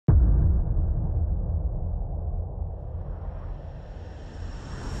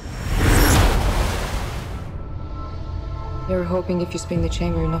You're hoping if you spin the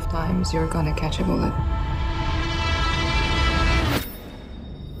chamber enough times, you're gonna catch a bullet.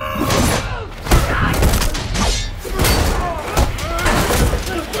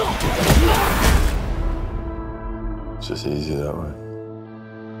 It's just easier that way.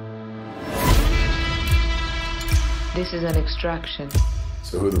 This is an extraction.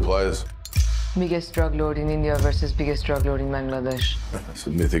 So who are the players? Biggest drug lord in India versus biggest drug lord in Bangladesh.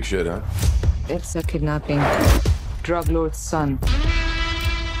 Some mythic shit, huh? It's a kidnapping. Drug lord's son.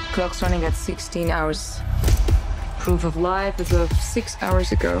 Clock's running at 16 hours. Proof of life as of 6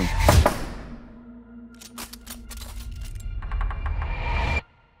 hours ago.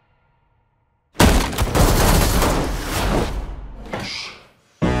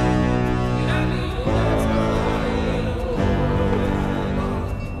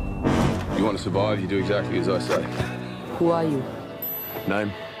 You want to survive, you do exactly as I say. Who are you?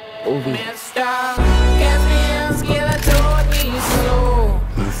 Name? Ovi.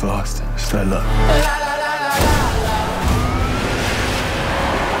 Move fast, stay low.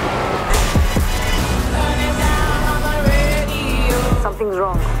 Something's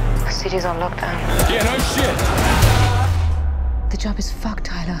wrong. The city's on lockdown. Yeah, no shit! The job is fucked,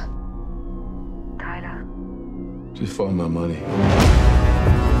 Tyler. Tyler. Just find my money.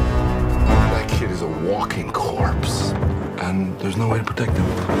 That kid is a walking corpse, and there's no way to protect him.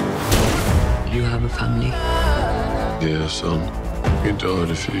 You have a family. Yeah, son. He died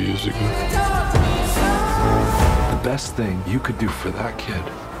a few years ago. The best thing you could do for that kid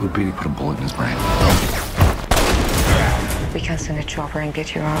would be to put a bullet in his brain. We can send a chopper and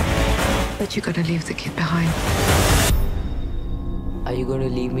get you out. But you gotta leave the kid behind. Are you going to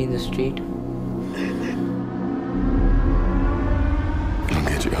leave me in the street? I'll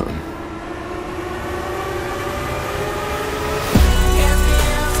get you home.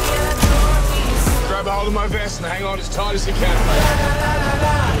 Grab a hold of my vest and hang on as tight as you can.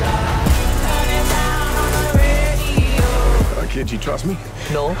 Kid, you trust me?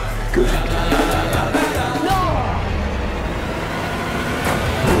 No. Good.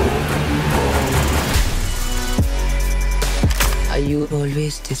 Are you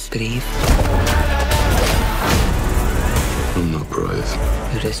always this brave? I'm not brave.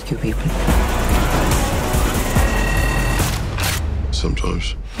 You rescue people?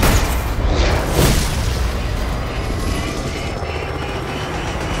 Sometimes.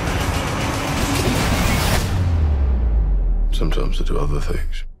 Sometimes I do other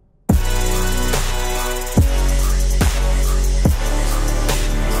things.